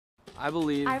I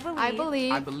believe. I believe. I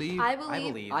believe. I believe.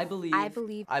 I believe. I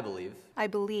believe. I believe. I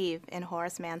believe in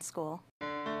Horace Mann School.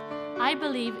 I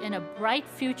believe in a bright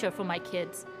future for my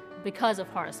kids because of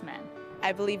Horace Mann.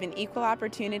 I believe in equal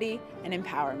opportunity and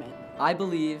empowerment. I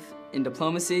believe in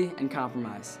diplomacy and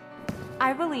compromise.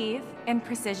 I believe in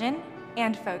precision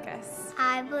and focus.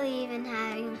 I believe in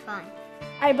having fun.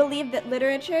 I believe that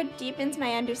literature deepens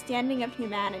my understanding of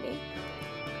humanity.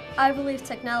 I believe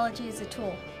technology is a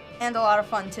tool. And a lot of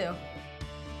fun, too.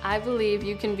 I believe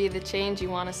you can be the change you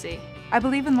want to see. I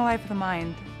believe in the life of the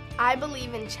mind. I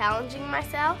believe in challenging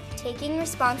myself, taking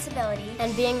responsibility,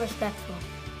 and being respectful.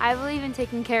 I believe in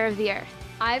taking care of the earth.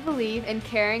 I believe in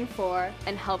caring for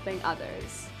and helping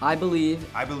others. I believe.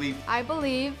 I believe. I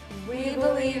believe. We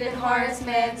believe in Horace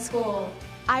Mann School.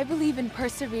 I believe in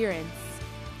perseverance.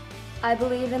 I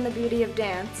believe in the beauty of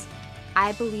dance.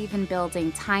 I believe in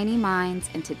building tiny minds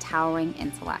into towering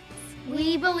intellects.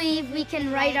 We believe we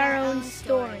can write our own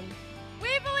story.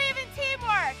 We believe in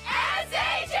teamwork.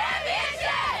 SA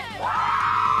Championship!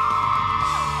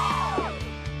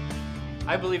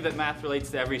 I believe that math relates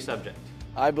to every subject.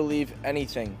 I believe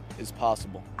anything is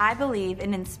possible. I believe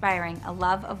in inspiring a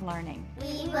love of learning.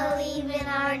 We believe in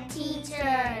our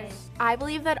teachers. I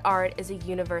believe that art is a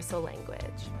universal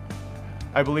language.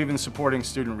 I believe in supporting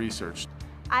student research.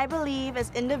 I believe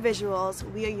as individuals,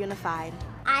 we are unified.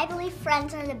 I believe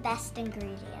friends are the best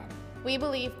ingredient. We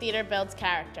believe theater builds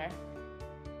character.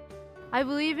 I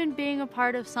believe in being a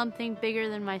part of something bigger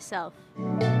than myself.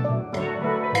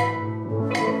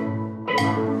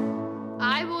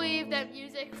 I believe that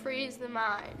music frees the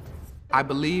mind. I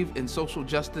believe in social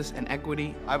justice and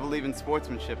equity. I believe in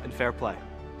sportsmanship and fair play.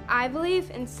 I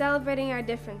believe in celebrating our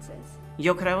differences.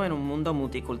 Yo creo en un mundo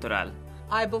multicultural.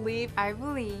 I believe. I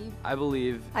believe.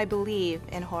 I believe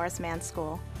in Horace Mann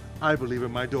School. I believe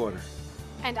in my daughter.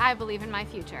 And I believe in my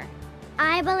future.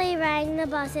 I believe riding the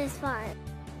bus is fun.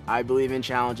 I believe in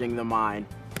challenging the mind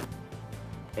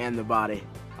and the body.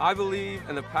 I believe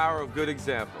in the power of good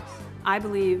examples. I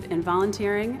believe in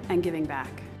volunteering and giving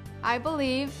back. I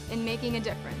believe in making a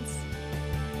difference.